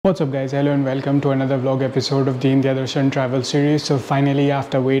What's up guys, hello and welcome to another vlog episode of the India Darshan travel series. So finally,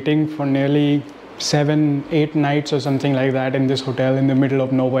 after waiting for nearly 7-8 nights or something like that in this hotel in the middle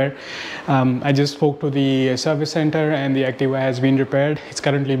of nowhere, I just spoke to the service center and the Activa has been repaired. It's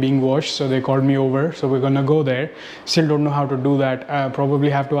currently being washed, so they called me over, so we're gonna go there. Still don't know how to do that. Probably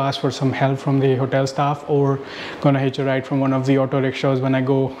have to ask for some help from the hotel staff, or gonna hitch a ride from one of the auto rickshaws when I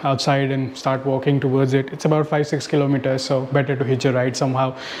go outside and start walking towards it. It's about 5-6 kilometers, so better to hitch a ride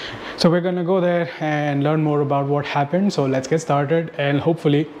somehow. So we're gonna go there and learn more about what happened. So let's get started, and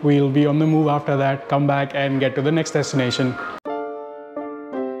hopefully we'll be on the move after that, come back and get to the next destination.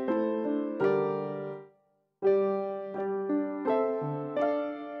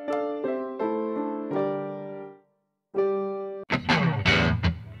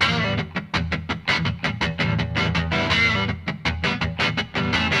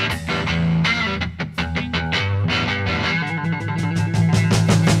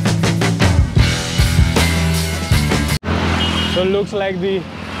 So looks like the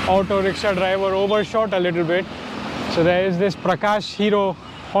auto rickshaw driver overshot a little bit. So there is this Prakash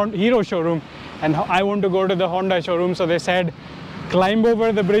Hero showroom, and I want to go to the Honda showroom. So they said climb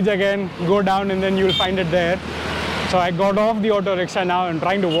over the bridge again, go down, and then you'll find it there. So I got off the auto rickshaw now and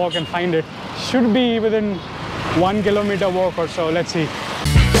trying to walk and find it. Should be within 1 kilometer walk or so. Let's see.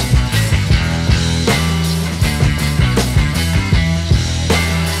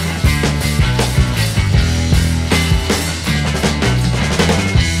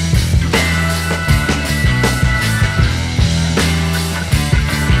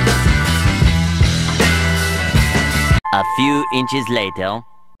 A few inches later.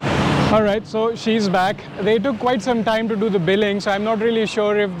 Alright, so she's back. They took quite some time to do the billing, so I'm not really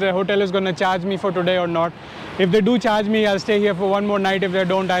sure if the hotel is going to charge me for today or not. If they do charge me, I'll stay here for one more night. If they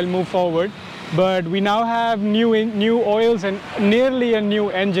don't, I'll move forward. But we now have new oils and nearly a new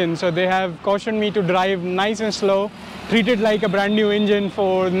engine, so they have cautioned me to drive nice and slow, treat it like a brand new engine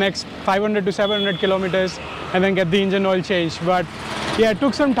for the next 500 to 700 kilometers, and then get the engine oil changed. But yeah, it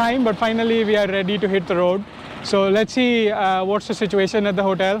took some time, but finally we are ready to hit the road. So let's see what's the situation at the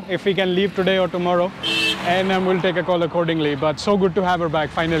hotel, if we can leave today or tomorrow, and then we'll take a call accordingly. But so good to have her back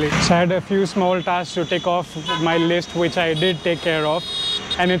finally. So I had a few small tasks to take off my list, which I did take care of,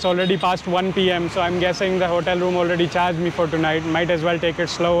 and it's already past 1 p.m. so I'm guessing the hotel room already charged me for tonight. Might as well take it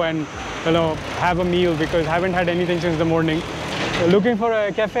slow and, you know, have a meal, because I haven't had anything since the morning. Looking for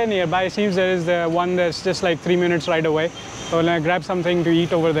a cafe nearby. It seems there is the one that's just like 3 minutes right away. So I'll grab something to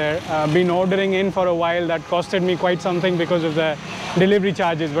eat over there. Been ordering in for a while. That costed me quite something because of the delivery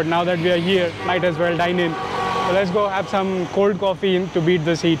charges. But now that we are here, might as well dine in. So let's go have some cold coffee to beat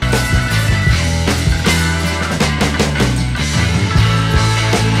this heat.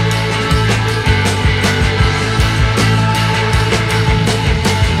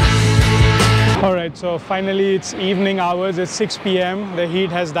 Alright, so finally it's evening hours. It's 6 p.m. The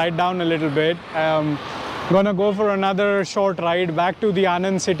heat has died down a little bit. Gonna go for another short ride back to the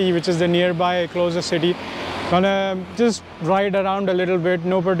Anand city, which is the nearby closest city. Gonna just ride around a little bit,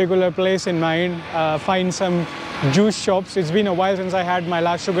 no particular place in mind. Find some juice shops. It's been a while since I had my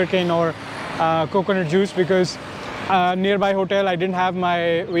last sugarcane or coconut juice, because nearby hotel I didn't have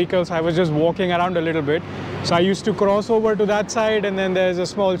my vehicle, so I was just walking around a little bit. So I used to cross over to that side, and then there's a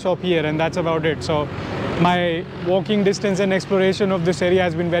small shop here, and that's about it. So my walking distance and exploration of this area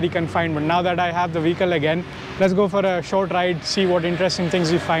has been very confined. But now that I have the vehicle again, let's go for a short ride, see what interesting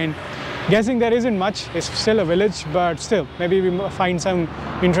things we find. Guessing there isn't much. It's still a village, but still, maybe we find some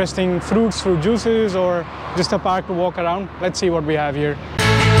interesting fruits, fruit juices, or just a park to walk around. Let's see what we have here.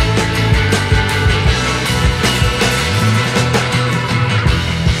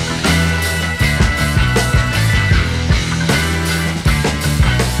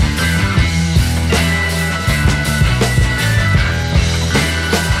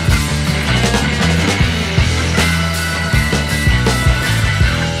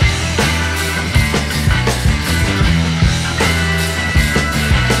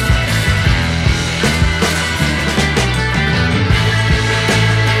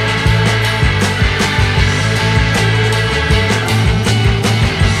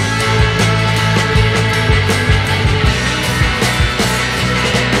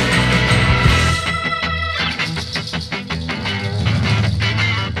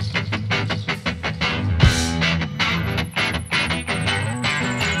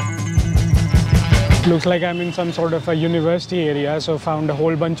 Looks like I'm in some sort of a university area, so found a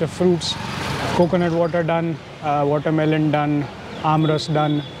whole bunch of fruits. Coconut water done, watermelon done, armrest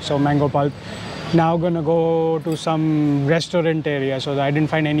done, so mango pulp. Now gonna go to some restaurant area, so I didn't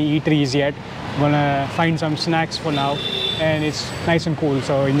find any eateries yet. Gonna find some snacks for now, and it's nice and cool,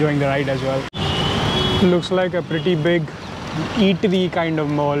 so enjoying the ride as well. Looks like a pretty big eatery kind of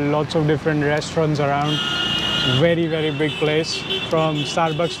mall, lots of different restaurants around. Very big place. From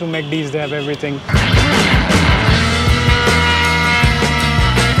Starbucks to McD's, they have everything.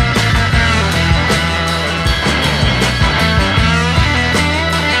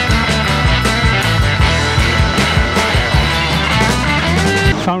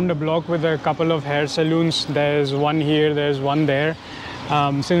 Found a block with a couple of hair salons. There's one here, there's one there.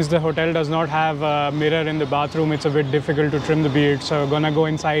 Since the hotel does not have a mirror in the bathroom, it's a bit difficult to trim the beard, so gonna go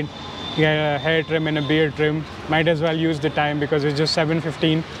inside, get a hair trim and a beard trim. Might as well use the time because it's just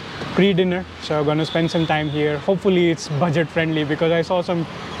 7:15 pre-dinner, so gonna spend some time here. Hopefully it's budget friendly because I saw some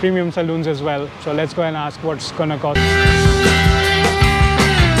premium saloons as well, so let's go and ask what's gonna cost.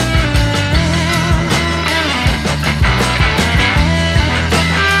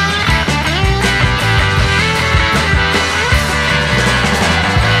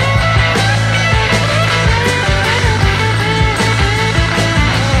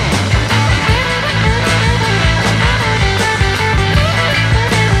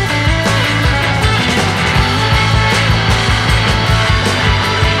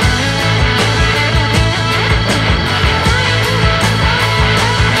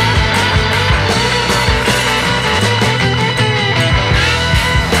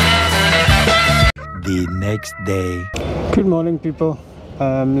 The next day. Good morning, people.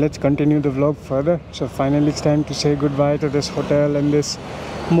 Let's continue the vlog further. So finally it's time to say goodbye to this hotel and this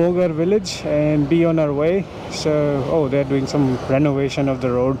Mogar village and be on our way. So they're doing some renovation of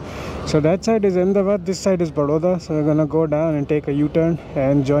the road. So that side is Ahmedabad, this side is Vadodara. So we're gonna go down and take a U-turn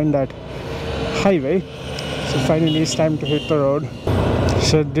and join that highway. So finally it's time to hit the road.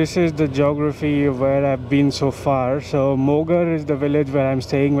 So this is the geography of where I've been so far. So Mogar is the village where I'm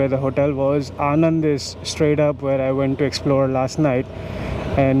staying, where the hotel was. Anand is straight up where I went to explore last night.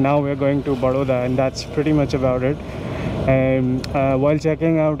 And now we're going to Vadodara, and that's pretty much about it. And while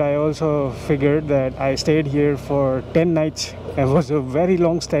checking out, I also figured that I stayed here for 10 nights. It was a very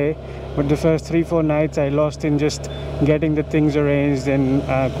long stay, but the first 3-4 nights I lost in just getting the things arranged and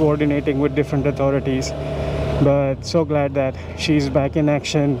coordinating with different authorities. But so glad that she's back in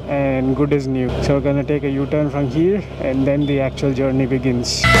action and good as new. So we're gonna take a U-turn from here and then the actual journey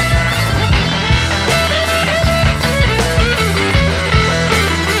begins.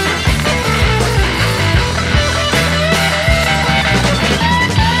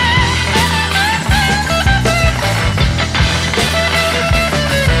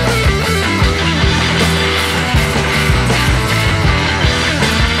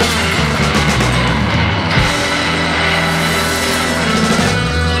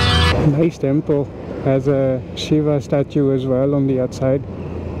 Nice temple, has a Shiva statue as well on the outside.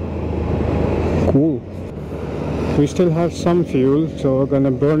 Cool. We still have some fuel, so we're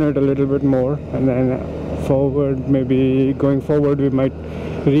gonna burn it a little bit more, and then maybe going forward we might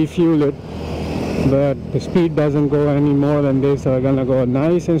refuel it, but the speed doesn't go any more than this, so we're gonna go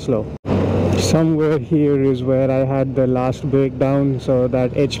nice and slow. Somewhere here is where I had the last breakdown, so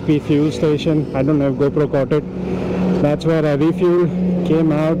that HP fuel station, I don't know if GoPro caught it, that's where I refueled,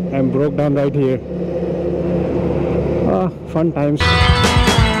 came out and broke down right here. Fun times.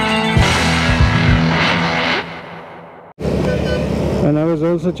 And I was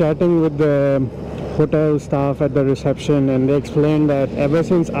also chatting with the hotel staff at the reception, and they explained that ever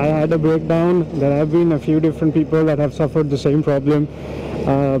since I had a breakdown, there have been a few different people that have suffered the same problem,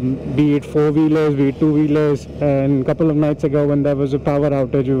 be it four-wheelers, be it two-wheelers. And a couple of nights ago when there was a power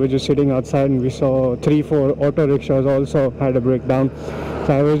outage, we were just sitting outside and we saw 3-4 auto rickshaws also had a breakdown.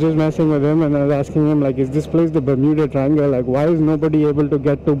 So I was just messing with him and I was asking him, like, is this place the Bermuda Triangle? Like, why is nobody able to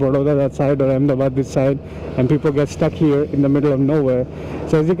get to Vadodara that side or Ahmedabad this side, and people get stuck here in the middle of nowhere?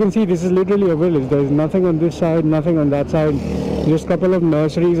 So as you can see, this is literally a village. There's nothing on this side, nothing on that side, just a couple of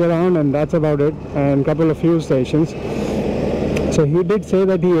nurseries around, and that's about it, and a couple of fuel stations. So he did say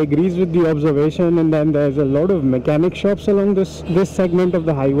that he agrees with the observation, and then there's a lot of mechanic shops along this segment of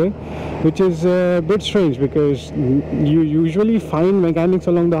the highway, which is a bit strange because you usually find mechanics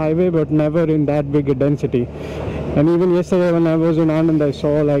along the highway but never in that big a density. And even yesterday when I was in Anand, I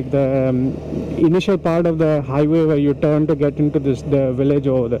saw like the initial part of the highway where you turn to get into the village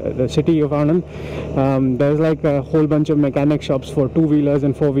or the city of Anand. There's like a whole bunch of mechanic shops for two-wheelers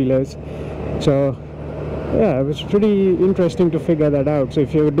and four-wheelers. So yeah, it was pretty interesting to figure that out. So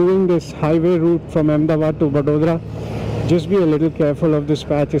if you're doing this highway route from Ahmedabad to Vadodara, just be a little careful of this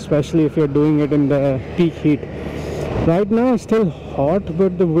patch, especially if you're doing it in the peak heat. Right now it's still hot,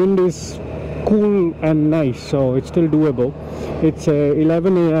 but the wind is cool and nice, so it's still doable. It's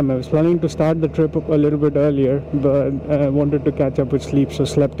 11 a.m. I was planning to start the trip a little bit earlier, but I wanted to catch up with sleep, so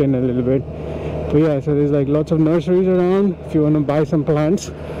slept in a little bit. But yeah, so there's like lots of nurseries around if you want to buy some plants,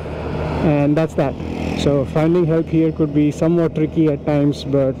 and that's that. So finding help here could be somewhat tricky at times,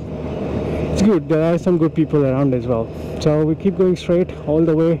 but it's good. There are some good people around as well. So we keep going straight all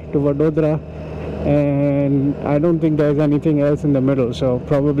the way to Vadodara, and I don't think there's anything else in the middle, so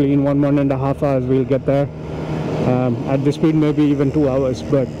probably in 1.5 hours we'll get there. At this speed maybe even 2 hours,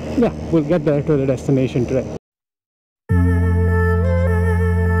 but yeah, we'll get there to the destination today.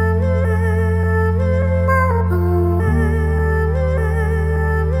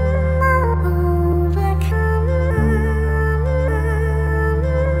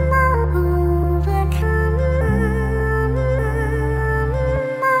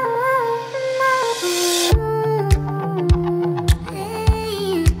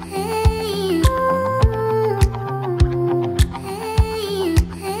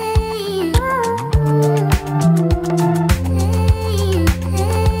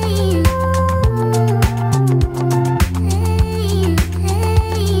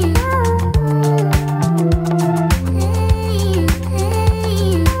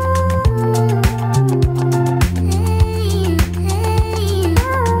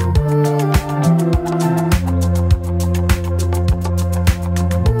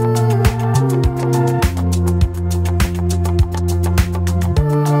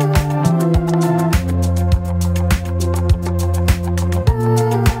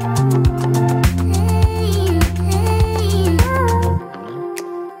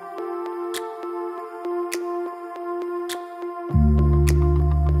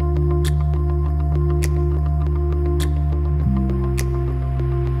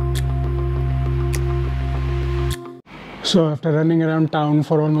 So after running around town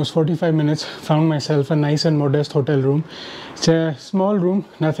for almost 45 minutes, found myself a nice and modest hotel room. It's a small room,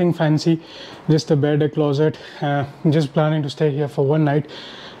 nothing fancy, just a bed, a closet. Just planning to stay here for one night.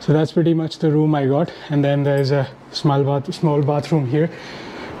 So that's pretty much the room I got. And then there's a small bathroom here.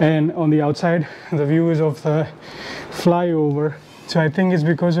 And on the outside, the view is of the flyover. So I think it's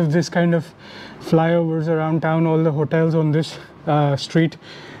because of this kind of flyovers around town, all the hotels on this street,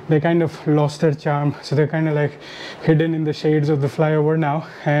 they kind of lost their charm, so they're kind of like hidden in the shades of the flyover now.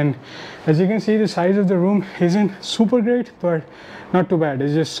 And as you can see, the size of the room isn't super great, but not too bad.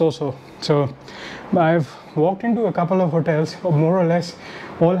 It's just so I've walked into a couple of hotels, more or less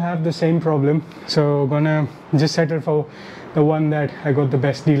all have the same problem, so gonna just settle for the one that I got the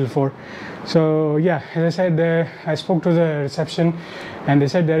best deal for. So yeah, as I said, I spoke to the reception and they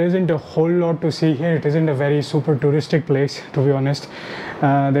said there isn't a whole lot to see here. It isn't a very super touristic place, to be honest.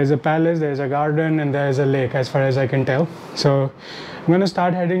 There's a palace, there's a garden, and there's a lake as far as I can tell. So I'm gonna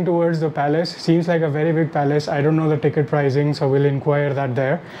start heading towards the palace. Seems like a very big palace. I don't know the ticket pricing, so we'll inquire that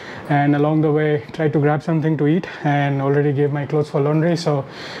there. And along the way, try to grab something to eat, and already gave my clothes for laundry, so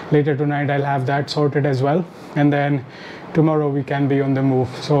later tonight I'll have that sorted as well. And then tomorrow we can be on the move.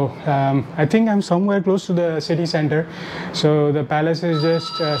 So I think I'm somewhere close to the city center. So the palace is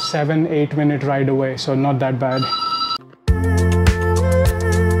just a 7-8 minute ride away, so not that bad.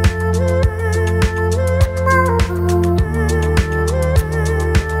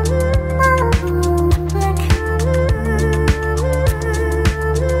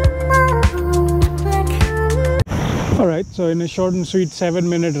 Alright, so in a short and sweet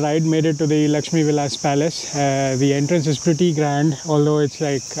 7-minute ride, made it to the Lakshmi Vilas Palace. The entrance is pretty grand, although it's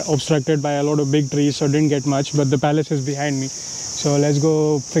like obstructed by a lot of big trees, so didn't get much, but the palace is behind me. So let's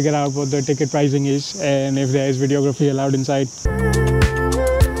go figure out what the ticket pricing is and if there is videography allowed inside.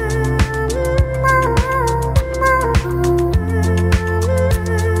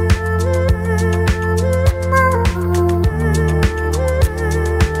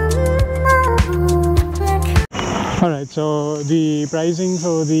 Alright, so the pricing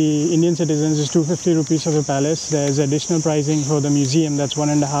for the Indian citizens is 250 rupees for the palace. There's additional pricing for the museum that's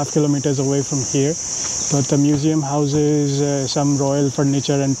 1.5 kilometers away from here. But the museum houses some royal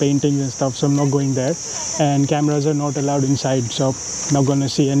furniture and paintings and stuff, so I'm not going there. And cameras are not allowed inside, so I'm not gonna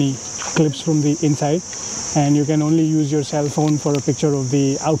see any clips from the inside. And you can only use your cell phone for a picture of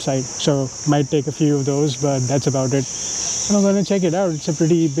the outside. So might take a few of those, but that's about it. I'm gonna check it out. It's a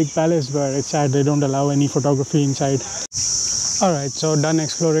pretty big palace, but it's sad they don't allow any photography inside. Alright, so done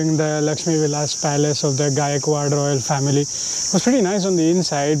exploring the Lakshmi Vilas Palace of the Gaikwad royal family. It was pretty nice on the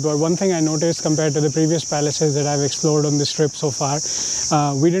inside, but one thing I noticed compared to the previous palaces that I've explored on this trip so far,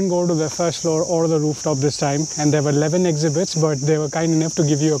 we didn't go to the first floor or the rooftop this time, and there were 11 exhibits, but they were kind enough to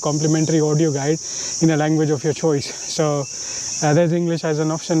give you a complimentary audio guide in a language of your choice. So there's English as an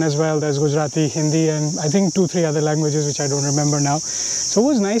option as well, there's Gujarati, Hindi, and I think 2-3 other languages which I don't remember now. So it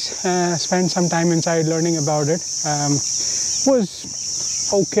was nice, spent some time inside learning about it.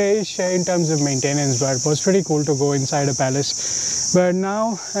 Was okay in terms of maintenance, but it was pretty cool to go inside a palace. But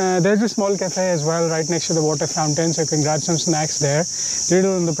now there's a small cafe as well right next to the water fountain, so you can grab some snacks there.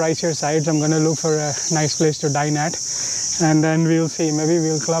 Little on the pricier side, so I'm gonna look for a nice place to dine at, and then we'll see, maybe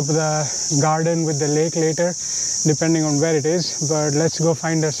we'll club the garden with the lake later, depending on where it is. But let's go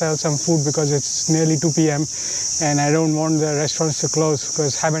find ourselves some food because it's nearly 2 p.m. and I don't want the restaurants to close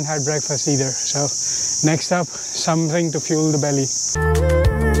because I haven't had breakfast either. So next up, something to fuel the belly.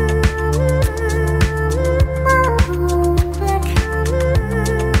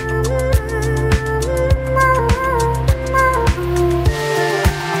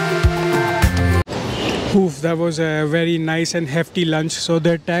 Oof, that was a very nice and hefty lunch. So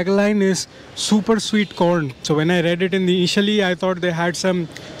their tagline is super sweet corn. So when I read it initially, I thought they had some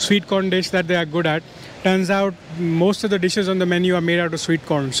sweet corn dish that they are good at. Turns out most of the dishes on the menu are made out of sweet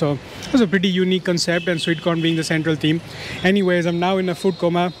corn. So it was a pretty unique concept, and sweet corn being the central theme. Anyways, I'm now in a food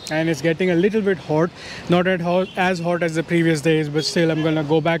coma and it's getting a little bit hot. Not as hot as the previous days, but still I'm gonna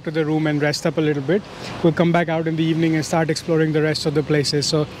go back to the room and rest up a little bit. We'll come back out in the evening and start exploring the rest of the places.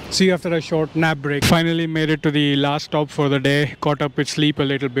 So see you after a short nap break. Finally made it to the last stop for the day, caught up with sleep a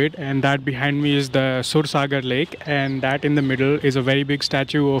little bit, and that behind me is the Sursagar lake, and that in the middle is a very big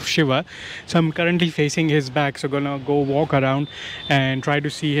statue of Shiva. So I'm currently facing his back, so gonna go walk around and try to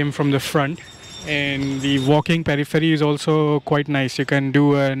see him from the front. And the walking periphery is also quite nice. You can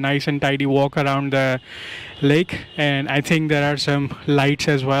do a nice and tidy walk around the lake, and I think there are some lights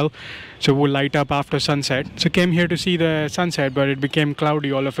as well, so we'll light up after sunset. So came here to see the sunset, but it became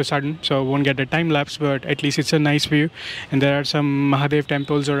cloudy all of a sudden, so won't get a time lapse, but at least it's a nice view. And there are some Mahadev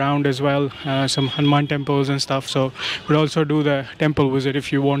temples around as well, some Hanuman temples and stuff, so we'll also do the temple visit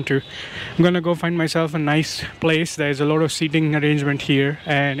if you want to. I'm gonna go find myself a nice place. There's a lot of seating arrangement here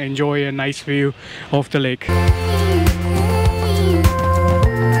and enjoy a nice view of the lake.